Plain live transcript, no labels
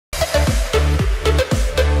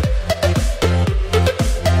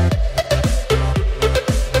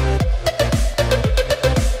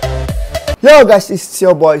Yo guys, it's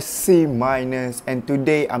your boy Cminusz, and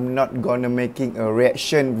today I'm not gonna making a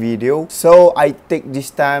reaction video. So I take this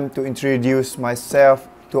time to introduce myself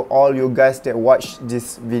to all you guys that watch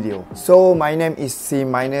this video. So my name is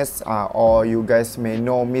Cminusz, or you guys may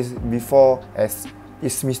know me before as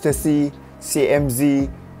is Mr. C, CMZ,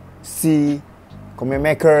 C, comment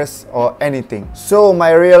makers, or anything. So my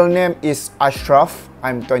real name is Ashraf.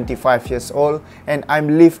 I'm 25 years old and I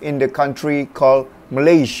live in the country called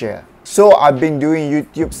Malaysia. So I've been doing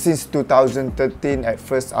YouTube since 2013. At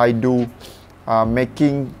first I do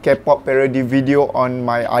making K-pop parody video on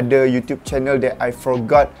my other YouTube channel that I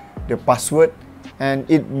forgot the password, and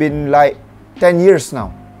it's been like 10 years now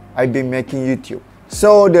I've been making YouTube.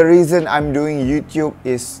 So the reason I'm doing YouTube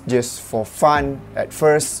is just for fun at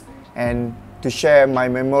first and to share my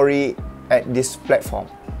memory at this platform.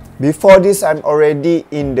 Before this, I'm already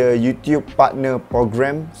in the YouTube partner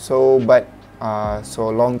program, so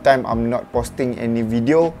long time I'm not posting any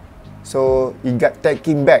video, so it got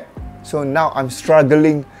taken back. So now I'm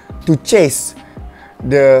struggling to chase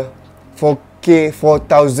the 4K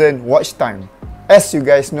 4,000 watch time. As you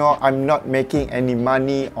guys know, I'm not making any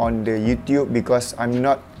money on the YouTube because I'm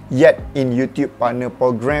not yet in YouTube partner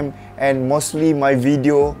program, and mostly my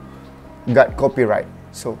video got copyright.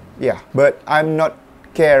 So yeah, but I'm not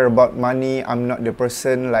care about money. I'm not the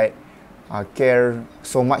person like care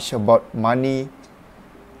so much about money.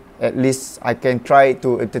 At least I can try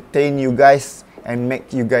to entertain you guys and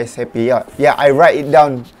make you guys happy. Yeah, I write it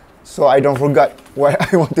down so I don't forget what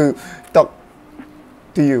I want to talk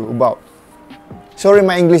to you about. Sorry,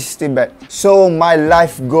 my English is still bad. So my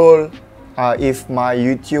life goal, if my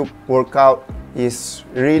YouTube workout, is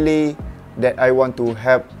really that I want to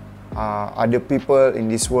help other people in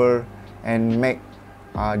this world and make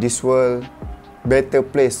this world better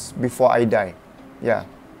place before I die. Yeah,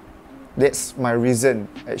 that's my reason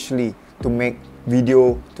actually to make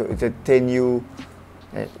video to entertain you.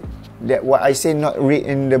 That what I say not read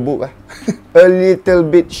in the book. A little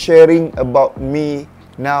bit sharing about me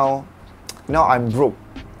now. Now I'm broke.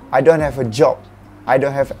 I don't have a job. I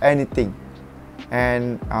don't have anything.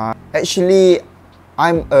 And actually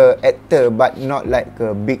I'm a actor, but not like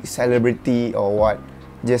a big celebrity or what.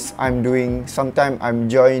 Just I'm doing, sometimes I'm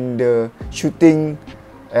join the shooting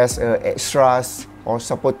as extras or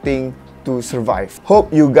supporting to survive.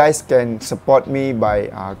 Hope you guys can support me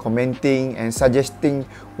by commenting and suggesting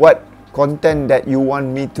what content that you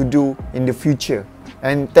want me to do in the future.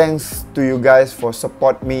 And thanks to you guys for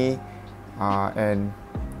support me and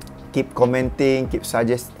keep commenting, keep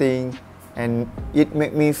suggesting, and it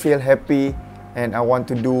make me feel happy, and I want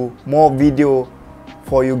to do more video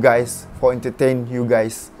for you guys, for entertain you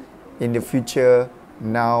guys in the future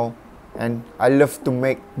now. And I love to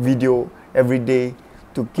make video every day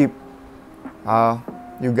to keep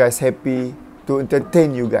you guys happy, to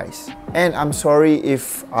entertain you guys. And I'm sorry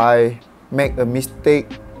if I make a mistake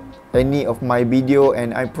any of my video,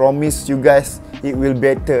 and I promise you guys it will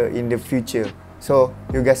better in the future. So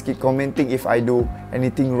you guys keep commenting if I do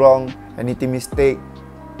anything wrong, anything mistake,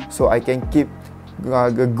 so I can keep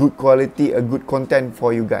a good quality, a good content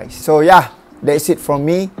for you guys. So yeah, that's it from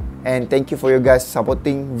me, and thank you for you guys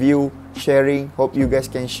supporting, view, sharing. Hope you guys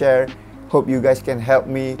can share. Hope you guys can help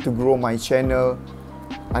me to grow my channel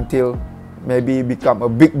until maybe become a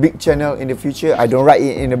big channel in the future. I don't write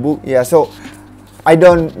it in a book. Yeah, so I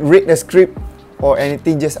don't read the script or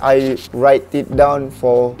anything, just I write it down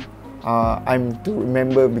for I'm to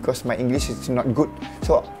remember, because my English is not good.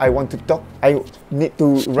 So I want to talk, I need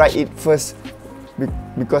to write it first,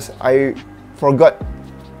 because I forgot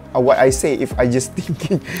what I say if I just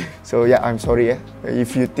thinking. So yeah, I'm sorry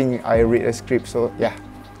if you think I read a script. So yeah,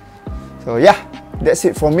 that's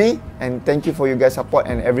it for me, and thank you for you guys support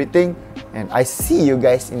and everything, and I see you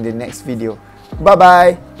guys in the next video. Bye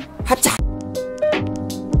bye. Hacha.